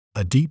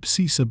A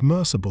deep-sea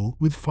submersible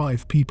with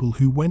 5 people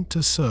who went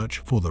to search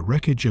for the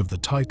wreckage of the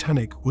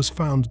Titanic was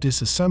found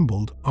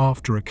disassembled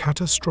after a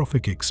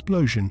catastrophic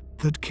explosion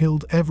that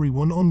killed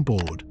everyone on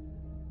board.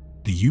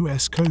 The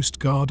U.S. Coast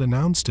Guard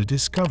announced a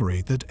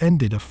discovery that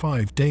ended a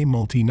 5-day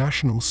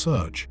multinational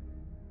search.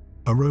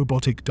 A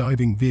robotic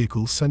diving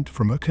vehicle sent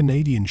from a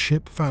Canadian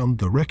ship found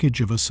the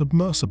wreckage of a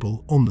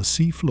submersible on the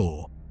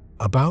seafloor,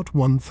 about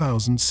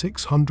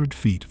 1,600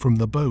 feet from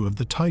the bow of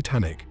the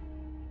Titanic.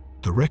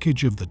 The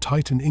wreckage of the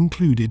Titan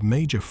included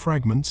major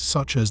fragments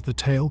such as the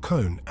tail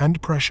cone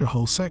and pressure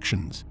hull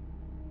sections.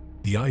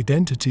 The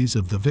identities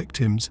of the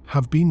victims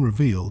have been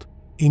revealed,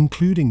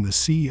 including the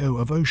CEO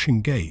of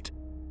OceanGate,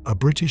 a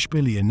British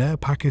billionaire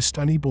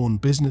Pakistani-born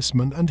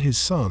businessman and his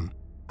son,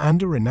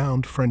 and a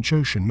renowned French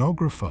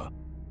oceanographer.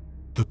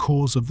 The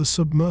cause of the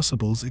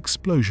submersible's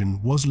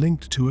explosion was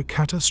linked to a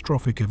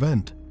catastrophic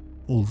event,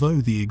 although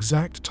the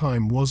exact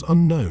time was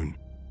unknown.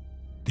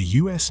 The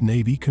U.S.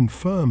 Navy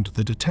confirmed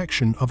the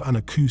detection of an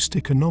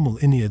acoustic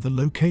anomaly near the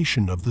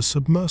location of the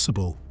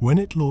submersible when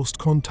it lost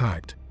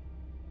contact.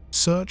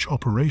 Search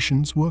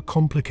operations were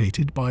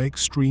complicated by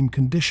extreme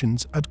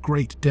conditions at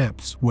great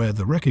depths where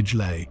the wreckage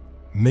lay,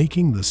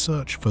 making the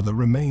search for the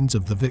remains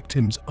of the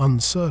victims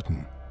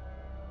uncertain.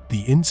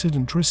 The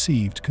incident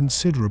received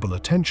considerable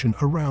attention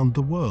around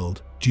the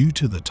world due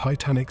to the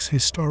Titanic's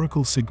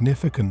historical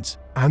significance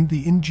and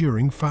the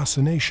enduring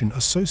fascination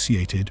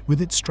associated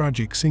with its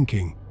tragic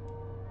sinking.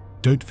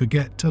 Don't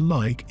forget to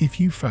like if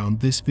you found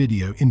this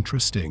video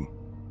interesting.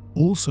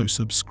 Also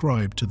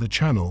subscribe to the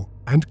channel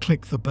and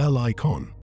click the bell icon.